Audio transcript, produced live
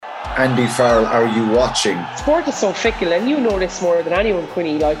Andy Farrell are you watching? Sport is so fickle, and you know this more than anyone,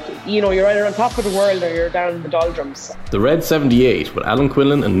 Quinny. Like, you know, you're either on top of the world or you're down in the doldrums. The Red 78 with Alan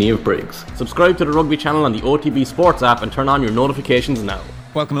Quinlan and Niamh Briggs. Subscribe to the Rugby channel on the OTB Sports app and turn on your notifications now.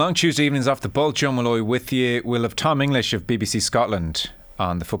 Welcome along. Tuesday evenings off the Bolt. Joe Molloy with you. We'll have Tom English of BBC Scotland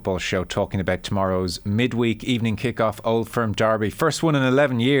on the football show talking about tomorrow's midweek evening kickoff Old Firm Derby. First one in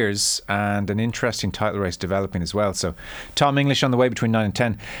 11 years and an interesting title race developing as well. So Tom English on the way between 9 and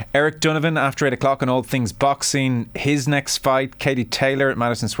 10. Eric Donovan after 8 o'clock on All Things Boxing. His next fight, Katie Taylor at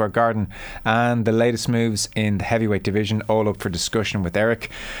Madison Square Garden, and the latest moves in the heavyweight division, all up for discussion with Eric.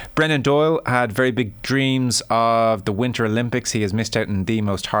 Brendan Doyle had very big dreams of the Winter Olympics. He has missed out in the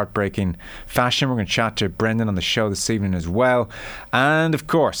most heartbreaking fashion. We're going to chat to Brendan on the show this evening as well. And of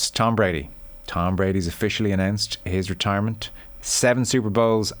course, Tom Brady. Tom Brady's officially announced his retirement. 7 Super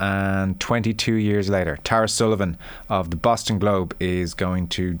Bowls and 22 years later. Tara Sullivan of the Boston Globe is going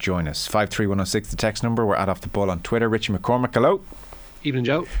to join us. 53106 the text number. We're at Off the Ball on Twitter. Richie McCormack, hello. Evening,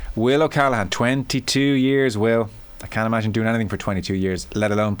 Joe. Will O'Callaghan, 22 years. Will, I can't imagine doing anything for 22 years,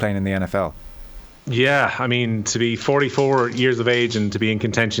 let alone playing in the NFL. Yeah, I mean, to be 44 years of age and to be in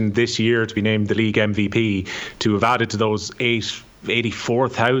contention this year to be named the league MVP, to have added to those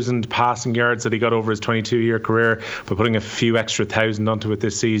 84,000 passing yards that he got over his 22-year career by putting a few extra thousand onto it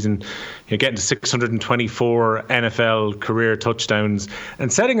this season, getting to 624 NFL career touchdowns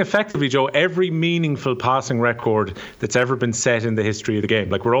and setting effectively, Joe, every meaningful passing record that's ever been set in the history of the game.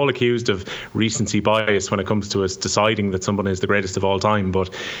 Like, we're all accused of recency bias when it comes to us deciding that someone is the greatest of all time,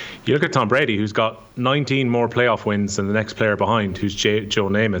 but you look at Tom Brady, who's got 19 more playoff wins than the next player behind, who's Joe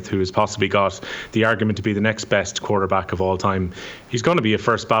Namath, who has possibly got the argument to be the next best quarterback of all time. He's going to be a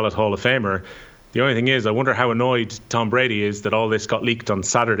first ballot Hall of Famer. The only thing is, I wonder how annoyed Tom Brady is that all this got leaked on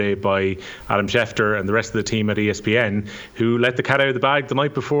Saturday by Adam Schefter and the rest of the team at ESPN, who let the cat out of the bag the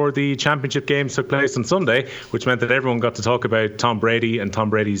night before the championship games took place on Sunday, which meant that everyone got to talk about Tom Brady and Tom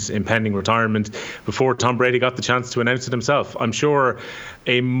Brady's impending retirement before Tom Brady got the chance to announce it himself. I'm sure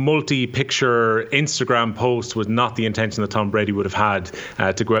a multi-picture Instagram post was not the intention that Tom Brady would have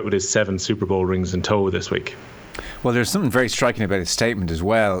had to go out with his 7 Super Bowl rings in tow this week. Well, there's something very striking about his statement as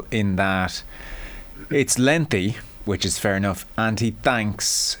well, in that it's lengthy, which is fair enough, and he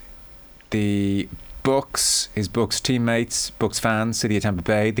thanks the Bucs, his Bucs teammates, Bucs fans, City of Tampa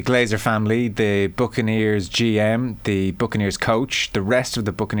Bay, the Glazer family, the Buccaneers GM, the Buccaneers coach, the rest of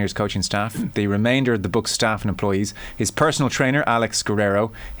the Buccaneers coaching staff, the remainder of the Bucs staff and employees, his personal trainer Alex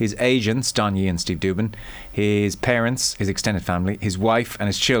Guerrero, his agents Don Yee and Steve Dubin, his parents, his extended family, his wife and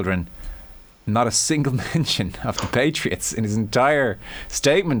his children. Not a single mention of the Patriots in his entire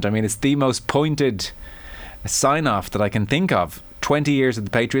statement. I mean, it's the most pointed sign-off that I can think of. 20 years of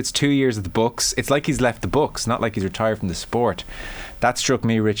the Patriots, 2 years of the Bucs. It's like he's left the Bucs, not like he's retired from the sport. That struck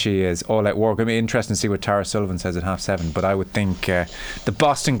me, Richie, as all-out war. It'll be interesting to see what Tara Sullivan says at 7:30. But I would think the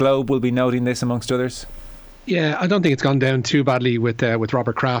Boston Globe will be noting this amongst others. Yeah, I don't think it's gone down too badly with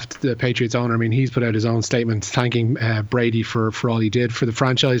Robert Kraft, the Patriots owner. I mean, he's put out his own statement thanking Brady for all he did for the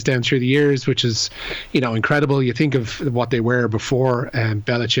franchise down through the years, which is, incredible. You think of what they were before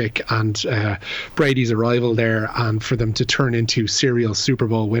Belichick and Brady's arrival there, and for them to turn into serial Super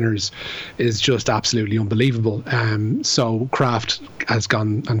Bowl winners is just absolutely unbelievable. So Kraft has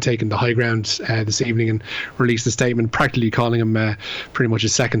gone and taken the high ground this evening and released a statement practically calling him pretty much a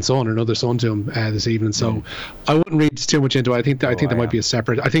second son or another son to him this evening. So I wouldn't read too much into it. I think there might be a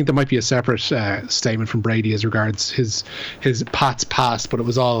separate statement from Brady as regards his Pats past, but it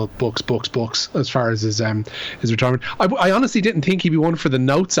was all Bucs as far as his retirement. I honestly didn't think he'd be one for the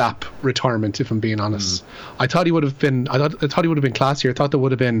Notes app retirement, if I'm being honest. I thought he would have been. I thought he would have been classier. I thought there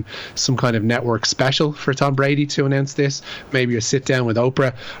would have been some kind of network special for Tom Brady to announce this. Maybe a sit down with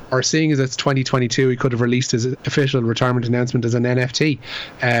Oprah, or seeing as it's 2022, he could have released his official retirement announcement as an NFT.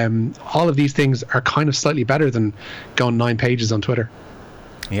 All of these things are kind of slightly better than going 9 pages on Twitter.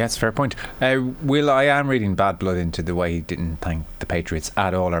 Yeah, it's a fair point. Will, I am reading bad blood into the way he didn't thank the Patriots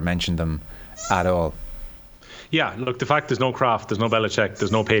at all or mention them at all. Yeah, look, the fact there's no Kraft, there's no Belichick,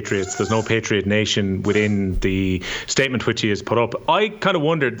 there's no Patriots, there's no Patriot Nation within the statement which he has put up. I kind of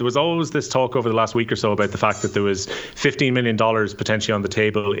wondered, there was always this talk over the last week or so about the fact that there was $15 million potentially on the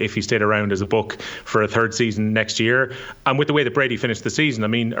table if he stayed around as a Buc for a third season next year. And with the way that Brady finished the season, I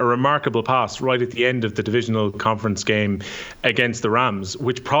mean, a remarkable pass right at the end of the divisional conference game against the Rams,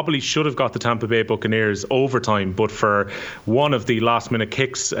 which probably should have got the Tampa Bay Buccaneers overtime, but for one of the last minute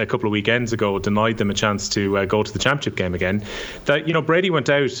kicks a couple of weekends ago, denied them a chance to go go to the championship game again, that, you know, Brady went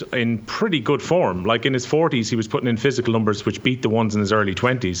out in pretty good form. Like in his 40s, he was putting in physical numbers which beat the ones in his early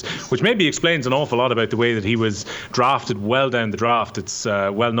 20s, which maybe explains an awful lot about the way that he was drafted well down the draft. It's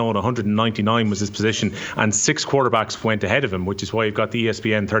well known 199 was his position, and 6 quarterbacks went ahead of him, which is why you've got the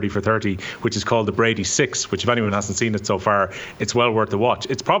ESPN 30 for 30, which is called the Brady 6, which if anyone hasn't seen it so far, it's well worth the watch.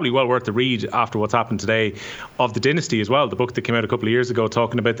 It's probably well worth the read after what's happened today of The Dynasty as well, the book that came out a couple of years ago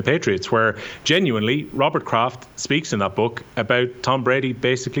talking about the Patriots, where genuinely Robert Kraft speaks in that book about Tom Brady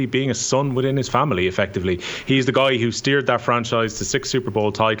basically being a son within his family, effectively. He's the guy who steered that franchise to 6 Super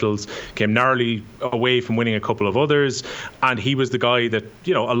Bowl titles, came narrowly away from winning a couple of others, and he was the guy that,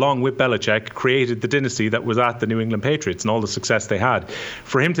 you know, along with Belichick, created the dynasty that was at the New England Patriots and all the success they had.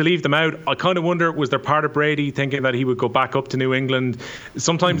 For him to leave them out, I kind of wonder, was there part of Brady thinking that he would go back up to New England?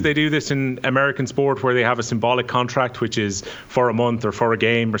 Sometimes they do this in American sport where they have a symbolic contract, which is for a month or for a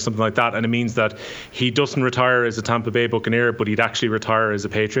game or something like that, and it means that he doesn't retire as a Tampa Bay Buccaneer, but he'd actually retire as a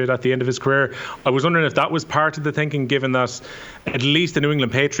Patriot at the end of his career. I was wondering if that was part of the thinking, given that at least the New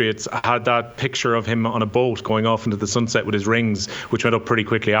England Patriots had that picture of him on a boat going off into the sunset with his rings, which went up pretty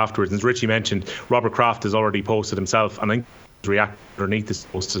quickly afterwards. And as Richie mentioned, Robert Kraft has already posted himself, and I think react underneath this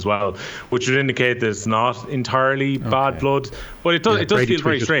post as well, which would indicate that it's not entirely bad blood, but it does feel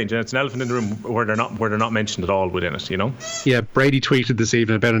very strange, and it's an elephant in the room where they're not mentioned at all within it, you know. Yeah, Brady tweeted this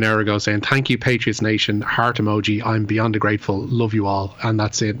evening about an hour ago saying, "Thank you, Patriots Nation, heart emoji, I'm beyond grateful, love you all," and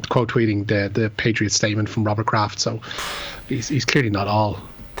that's it, quote tweeting the Patriots statement from Robert Kraft. So he's clearly not all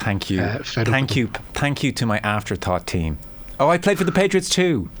thank you to my afterthought team. Oh, I played for the Patriots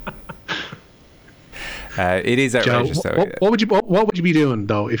too. It is outrageous, Joe, though. What would you be doing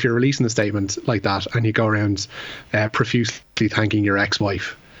though if you're releasing a statement like that and you go around profusely thanking your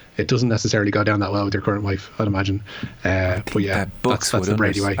ex-wife? It doesn't necessarily go down that well with your current wife, I'd imagine. But yeah, that's the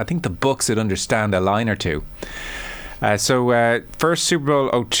Brady way. I think the books would understand a line or two. So first Super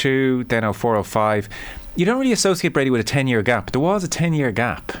Bowl 02, then 04, 05. You don't really associate Brady with a 10-year gap. There was a 10-year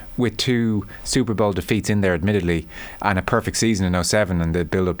gap with 2 Super Bowl defeats in there, admittedly, and a perfect season in 07 and the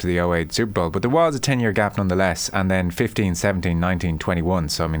build-up to the 08 Super Bowl. But there was a 10-year gap nonetheless, and then 15, 17, 19, 21.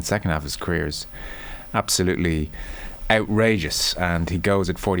 So, I mean, second half of his career is absolutely outrageous, and he goes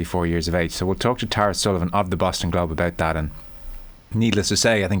at 44 years of age. So we'll talk to Tara Sullivan of the Boston Globe about that, and needless to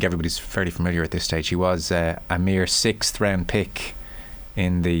say, I think everybody's fairly familiar at this stage. He was a mere 6th round pick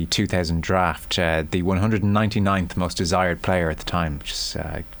in the 2000 draft, the 199th most desired player at the time, which is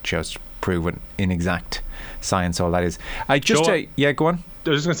just prove what inexact science all that is. Go on. I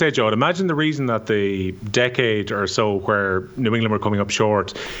was just going to say, Joe, I'd imagine the reason that the decade or so where New England were coming up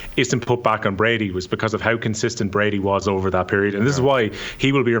short isn't put back on Brady was because of how consistent Brady was over that period. And this is why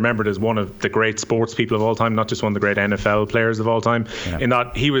he will be remembered as one of the great sports people of all time, not just one of the great NFL players of all time, in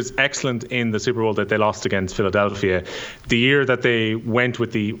that he was excellent in the Super Bowl that they lost against Philadelphia. The year that they went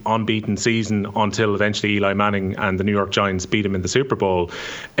with the unbeaten season until eventually Eli Manning and the New York Giants beat him in the Super Bowl.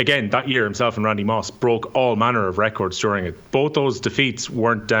 Again, that year himself and Randy Moss broke all manner of records during it. Both those defeats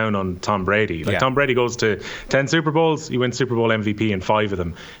weren't down on Tom Brady. Tom Brady goes to 10 Super Bowls, he wins Super Bowl MVP in 5 of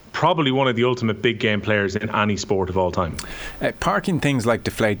them. Probably one of the ultimate big game players in any sport of all time. Parking things like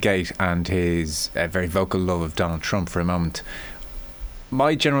Deflategate and his very vocal love of Donald Trump for a moment,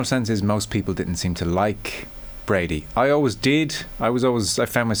 my general sense is most people didn't seem to like Brady. I always did. I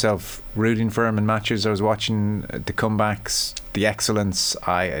found myself rooting for him in matches. I was watching the comebacks, the excellence.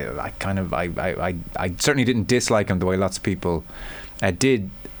 I certainly didn't dislike him the way lots of people did.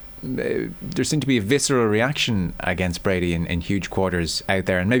 There seemed to be a visceral reaction against Brady in huge quarters out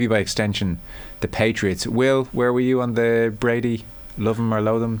there, and maybe by extension the Patriots. Will, where were you on the Brady love him or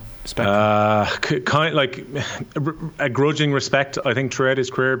loathe him spectrum? Kind of like a grudging respect, I think, throughout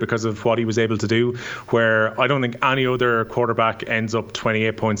his career because of what he was able to do, where I don't think any other quarterback ends up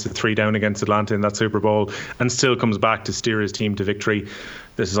 28 points to 3 down against Atlanta in that Super Bowl and still comes back to steer his team to victory.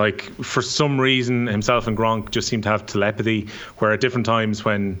 This is like, for some reason, himself and Gronk just seem to have telepathy, where at different times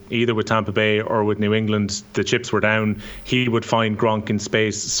when either with Tampa Bay or with New England the chips were down, he would find Gronk in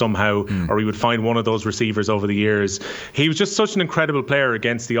space somehow, or he would find one of those receivers over the years. He was just such an incredible player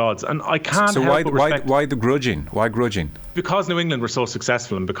against the odds, and I can't help but respect. Why the grudging? Why grudging? Because New England were so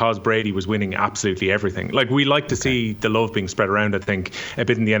successful and because Brady was winning absolutely everything. Like, we like to see the love being spread around, I think, a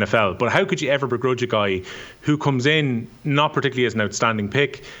bit in the NFL. But how could you ever begrudge a guy who comes in not particularly as an outstanding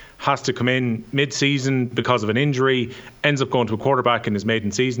pick, has to come in mid-season because of an injury, ends up going to a quarterback in his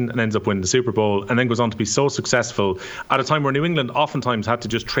maiden season and ends up winning the Super Bowl, and then goes on to be so successful at a time where New England oftentimes had to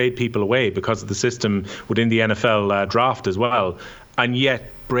just trade people away because of the system within the NFL draft as well. and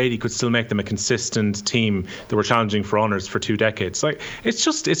yet Brady could still make them a consistent team that were challenging for honours for 2 decades. Like,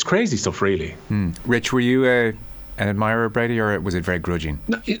 it's crazy stuff, really. Rich, were you an admirer of Brady, or was it very grudging?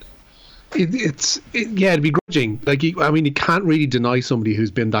 No, it'd be grudging. Like, you can't really deny somebody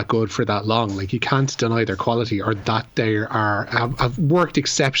who's been that good for that long. Like, you can't deny their quality, or that they have worked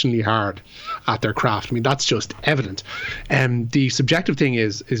exceptionally hard at their craft. I mean, that's just evident. The subjective thing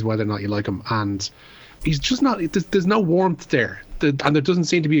is whether or not you like him, and he's just not. There's no warmth there. And there doesn't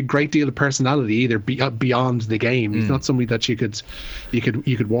seem to be a great deal of personality either beyond the game. He's not somebody that you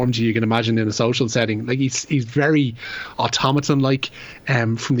could warm to. You can imagine in a social setting. Like, he's very automaton-like.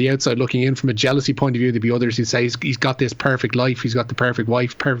 From the outside looking in, from a jealousy point of view, there'd be others who say he's got this perfect life. He's got the perfect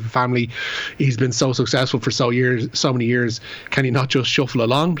wife, perfect family. He's been so successful for so many years. Can he not just shuffle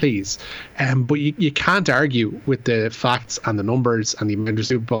along, please? But you can't argue with the facts and the numbers and the amount of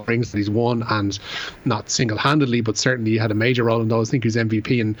Super Bowl rings that he's won, and not single-handedly, but certainly he had a major role in those. I think he was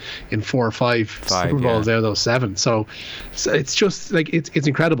MVP in 4 or 5 Super Bowls out of those 7. So it's just like it's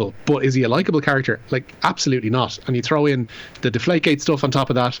incredible. But is he a likable character? Like, absolutely not. And you throw in the Deflategate stuff on top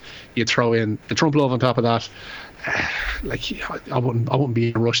of that. You throw in the Trump love on top of that. Like, I wouldn't be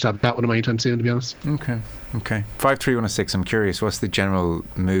in a rush to have that one anytime soon, to be honest. Okay. 53106. I'm curious, what's the general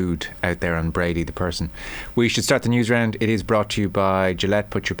mood out there on Brady the person? We should start the news round. It is brought to you by Gillette.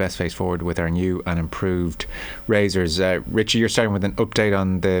 Put your best face forward with our new and improved razors. Richie, you're starting with an update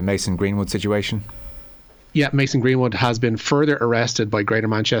on the Mason Greenwood situation. Yeah, Mason Greenwood has been further arrested by Greater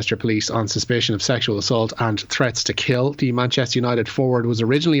Manchester Police on suspicion of sexual assault and threats to kill. The Manchester United forward was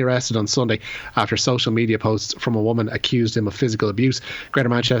originally arrested on Sunday after social media posts from a woman accused him of physical abuse. Greater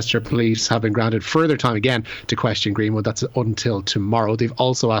Manchester Police have been granted further time again to question Greenwood. That's until tomorrow. They've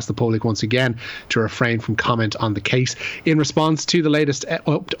also asked the public once again to refrain from comment on the case. In response to the latest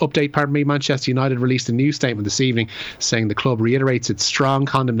update, Manchester United released a new statement this evening saying the club reiterates its strong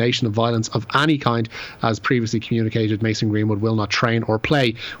condemnation of violence of any kind. As previously communicated, Mason Greenwood will not train or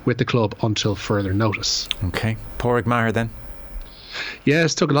play with the club until further notice. Okay, Pádraig Maher then.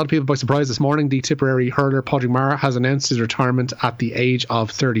 Yes, took a lot of people by surprise this morning. The Tipperary hurler Pádraig Maher has announced his retirement at the age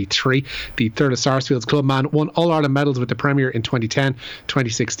of 33. The third of Sarsfield's clubman won All-Ireland medals with the Premier in 2010,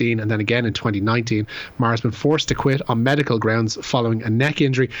 2016 and then again in 2019. Maher has been forced to quit on medical grounds following a neck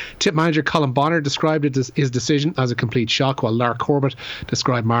injury. Tip manager Colin Bonner described his decision as a complete shock, while Lark Corbett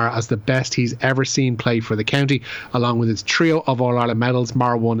described Maher as the best he's ever seen play for the county. Along with his trio of All-Ireland medals,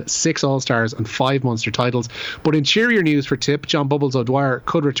 Maher won 6 All-Stars and 5 Munster titles. But in cheerier news for Tip, John Bubbles O'Dwyer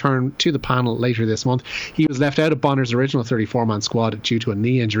could return to the panel later this month. He was left out of Bonner's original 34-man squad due to a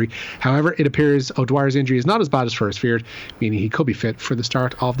knee injury. However, it appears O'Dwyer's injury is not as bad as first feared, meaning he could be fit for the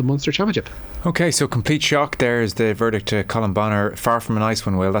start of the Munster Championship. Okay, so complete shock there is the verdict to Colin Bonner. Far from a nice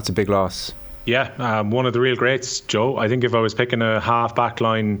one, Will. That's a big loss. Yeah, one of the real greats, Joe. I think if I was picking a half-back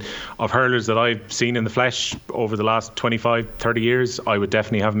line of hurlers that I've seen in the flesh over the last 25, 30 years, I would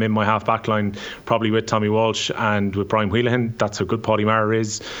definitely have him in my half-back line, probably with Tommy Walsh and with Brian Wheelahan. That's how good Pádraig Maher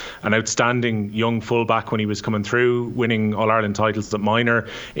is. An outstanding young full-back when he was coming through, winning All-Ireland titles at minor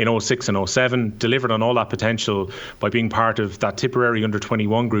in 06 and 07, delivered on all that potential by being part of that Tipperary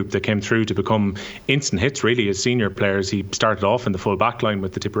under-21 group that came through to become instant hits, really, as senior players. He started off in the full-back line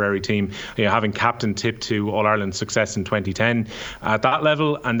with the Tipperary team, having captain Tip to All-Ireland success in 2010 at that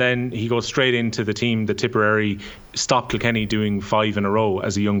level, and then he goes straight into the team that Tipperary stopped Kilkenny doing 5 in a row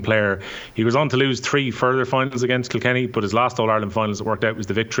as a young player. He was on to lose 3 further finals against Kilkenny, but his last All-Ireland finals that worked out was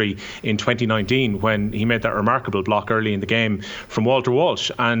the victory in 2019 when he made that remarkable block early in the game from Walter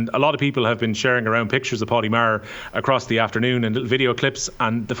Walsh. And a lot of people have been sharing around pictures of Pádraig Maher across the afternoon and little video clips,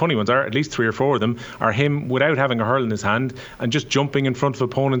 and the funny ones are, at least 3 or 4 of them, are him without having a hurl in his hand and just jumping in front of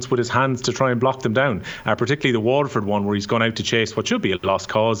opponents with his hands to try and block them down, particularly the Waterford one where he's gone out to chase what should be a lost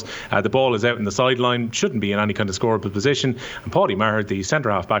cause. The ball is out in the sideline, shouldn't be in any kind of scoreable position, and Pádraig Maher, the centre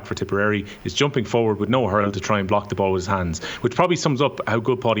half back for Tipperary, is jumping forward with no hurl to try and block the ball with his hands, which probably sums up how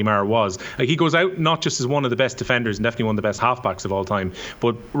good Pádraig Maher was. Like, he goes out not just as one of the best defenders and definitely one of the best halfbacks of all time,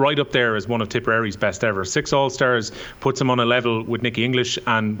 but right up there as one of Tipperary's best ever. 6 All-Stars puts him on a level with Nicky English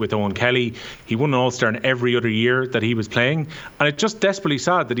and with Owen Kelly. He won an All-Star in every other year that he was playing, and it's just desperately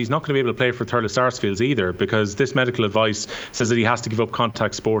sad that he's not going to be able to play for Thurles Sarsfields either, because this medical advice says that he has to give up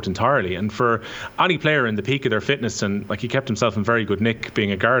contact sport entirely. And for any player in the peak of their fitness, and like, he kept himself in very good nick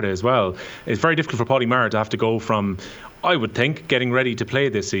being a Garda as well, it's very difficult for Pádraig Maher to have to go from, I would think, getting ready to play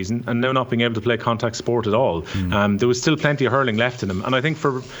this season and now not being able to play contact sport at all. There was still plenty of hurling left in him, and I think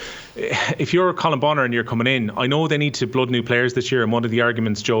for if you're Colin Bonner and you're coming in, I know they need to blood new players this year, and one of the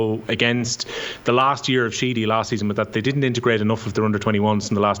arguments, Joe, against the last year of Sheedy last season was that they didn't integrate enough of their under-21s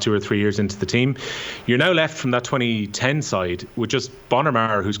in the last 2 or 3 years into the team. You're now left from that 2010 side with just Bonner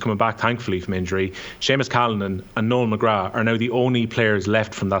Maher, who's coming back thankfully from injury. Seamus Callanan and Noel McGrath are now the only players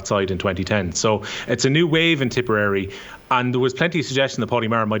left from that side in 2010. So it's a new wave in Tipperary. And there was plenty of suggestion that Paddy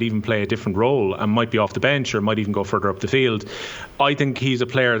Maher might even play a different role and might be off the bench or might even go further up the field. I think he's a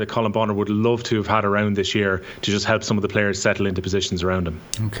player that Colin Bonner would love to have had around this year to just help some of the players settle into positions around him.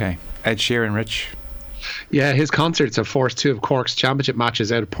 Okay. Ed Sheeran, Rich. Yeah, his concerts have forced 2 of Cork's championship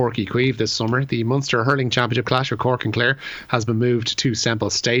matches out of Páirc Uí Chaoimh this summer. The Munster Hurling Championship clash with Cork and Clare has been moved to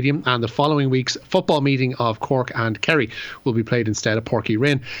Semple Stadium, and the following week's football meeting of Cork and Kerry will be played instead of Páirc Uí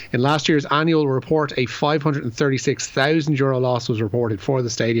Rinn. In last year's annual report, a €536,000 loss was reported for the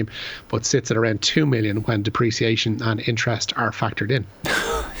stadium, but sits at around €2 million when depreciation and interest are factored in.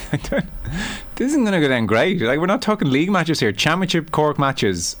 This isn't going to go down great. Like, we're not talking league matches here. Championship Cork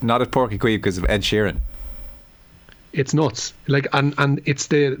matches, not at Páirc Uí Chaoimh because of Ed Sheeran. It's nuts. Like, and it's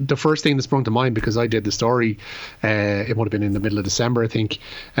the first thing that sprung to mind because I did the story. It would have been in the middle of December, I think,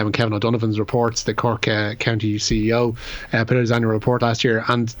 when Kevin O'Donovan's reports, the Cork County CEO, put out his annual report last year,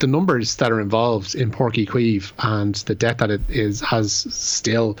 and the numbers that are involved in Páirc Uí Chaoimh and the debt that it has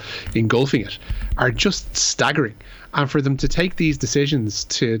still engulfing it are just staggering. And for them to take these decisions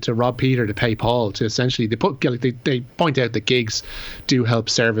to rob Peter, to pay Paul, to essentially they point out that gigs do help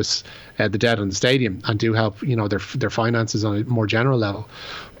service the debt on the stadium and do help their finances on a more general level,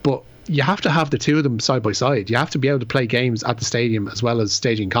 but you have to have the two of them side by side. You have to be able to play games at the stadium as well as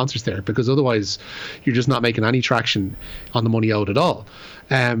staging concerts there, because otherwise you're just not making any traction on the money owed at all.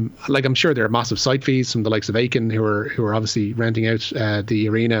 Like, I'm sure there are massive site fees from the likes of Aiken who are obviously renting out the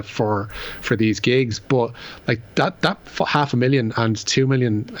arena for these gigs, but like that $500,000 and $2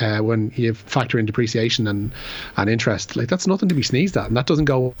 million when you factor in depreciation and interest, like, that's nothing to be sneezed at, and that doesn't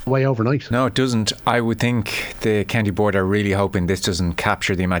go away overnight. No, it doesn't. I would think the county board are really hoping this doesn't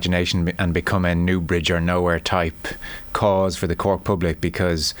capture the imagination and become a new bridge or nowhere type cause for the Cork public,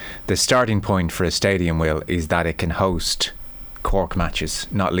 because the starting point for a stadium, Will, is that it can host Cork matches,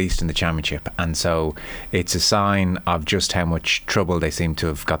 not least in the championship, and so it's a sign of just how much trouble they seem to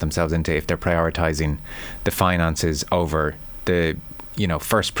have got themselves into if they're prioritising the finances over the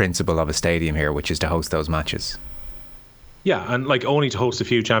first principle of a stadium here, which is to host those matches. Yeah, and like only to host a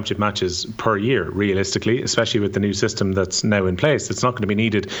few championship matches per year, realistically, especially with the new system that's now in place. It's not going to be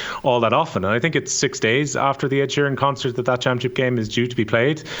needed all that often. And I think it's 6 days after the Ed Sheeran concert that championship game is due to be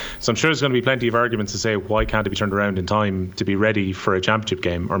played. So I'm sure there's going to be plenty of arguments to say, why can't it be turned around in time to be ready for a championship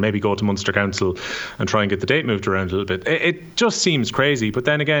game? Or maybe go to Munster Council and try and get the date moved around a little bit. It just seems crazy. But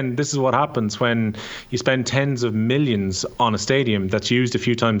then again, this is what happens when you spend tens of millions on a stadium that's used a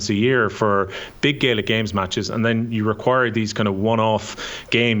few times a year for big Gaelic Games matches, and then you require these kind of one-off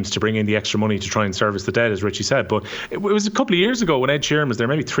games to bring in the extra money to try and service the debt, as Richie said. But it was a couple of years ago when Ed Sheeran was there,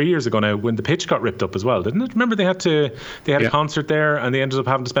 maybe 3 years ago now, when the pitch got ripped up as well, didn't it? Remember they had a concert there, and they ended up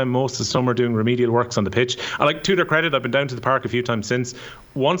having to spend most of the summer doing remedial works on the pitch. I like, to their credit, I've been down to the park a few times since.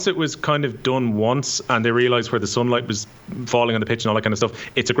 Once it was kind of done once and they realised where the sunlight was falling on the pitch and all that kind of stuff,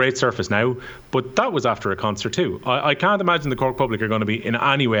 it's a great surface now, but that was after a concert too. I can't imagine the Cork public are going to be in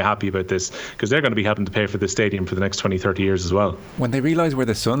any way happy about this, because they're going to be helping to pay for this stadium for the next 20-30 years as well. When they realised where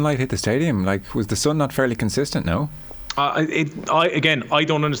the sunlight hit the stadium, like, was the sun not fairly consistent? No? I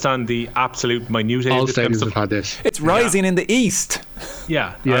don't understand the absolute minutiae. All stadiums have had this. It's rising in the east.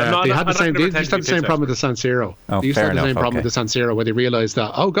 Yeah. They had the same. They used to have the same problem with the San Siro. Oh, they used to have the same problem okay. with the San Siro, where they realised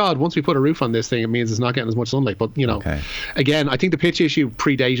that, oh God, once we put a roof on this thing, it means it's not getting as much sunlight. But again, I think the pitch issue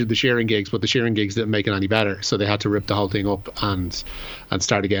predated the Sheeran gigs, but the Sheeran gigs didn't make it any better, so they had to rip the whole thing up and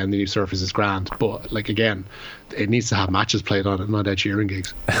start again. The new surface is grand, but like, again, it needs to have matches played on it, not Ed Sheeran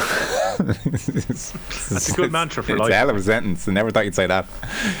gigs. That's a good mantra for life. It's a hell of a sentence. I never thought you'd say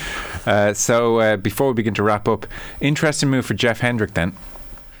that. So before we begin to wrap up, interesting move for Jeff Hendrick then.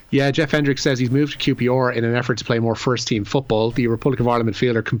 Yeah, Jeff Hendrick says he's moved to QPR in an effort to play more first-team football. The Republic of Ireland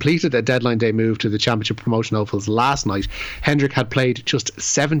midfielder completed a deadline day move to the Championship promotion hopefuls last night. Hendrick had played just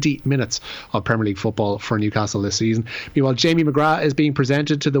 70 minutes of Premier League football for Newcastle this season. Meanwhile, Jamie McGrath is being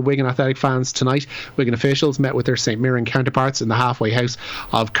presented to the Wigan Athletic fans tonight. Wigan officials met with their St Mirren counterparts in the halfway house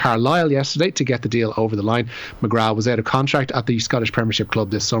of Carlisle yesterday to get the deal over the line. McGrath was out of contract at the Scottish Premiership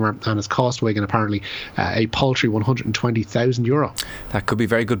club this summer and has cost Wigan apparently a paltry €120,000. That could be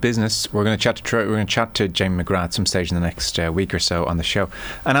very good business. We're going to chat to Jamie McGrath at some stage in the next week or so on the show.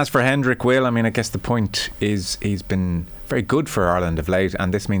 And as for Hendrick, Will, I mean, I guess the point is he's been very good for Ireland of late,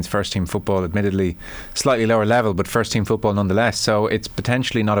 and this means first team football, admittedly slightly lower level, but first team football nonetheless. So it's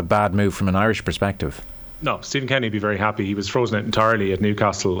potentially not a bad move from an Irish perspective. No, Stephen Kenny would be very happy. He was frozen out entirely at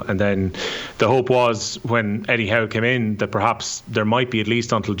Newcastle, and then the hope was when Eddie Howe came in that perhaps there might be, at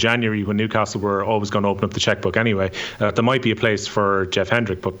least until January, when Newcastle were always going to open up the checkbook anyway, there might be a place for Jeff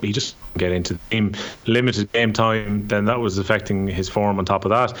Hendrick, but he just didn't get into the team. Limited game time, then that was affecting his form on top of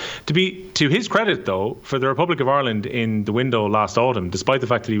that. To his credit, though, for the Republic of Ireland in the window last autumn, despite the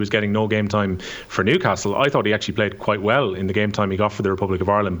fact that he was getting no game time for Newcastle, I thought he actually played quite well in the game time he got for the Republic of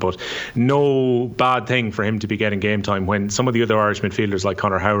Ireland, but no bad thing for him to be getting game time when some of the other Irish midfielders like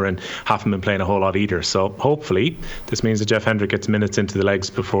Conor Howran haven't been playing a whole lot either. So hopefully this means that Jeff Hendrick gets minutes into the legs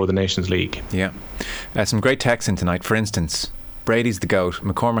before the Nations League. Yeah. Some great texts in tonight. For instance, Brady's the GOAT.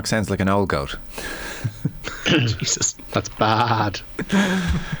 McCormack sounds like an old goat. Jesus, that's bad.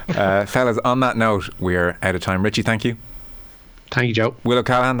 Fellas, on that note, we're out of time. Richie, thank you. Thank you, Joe. Will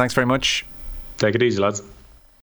O'Callaghan, thanks very much. Take it easy, lads.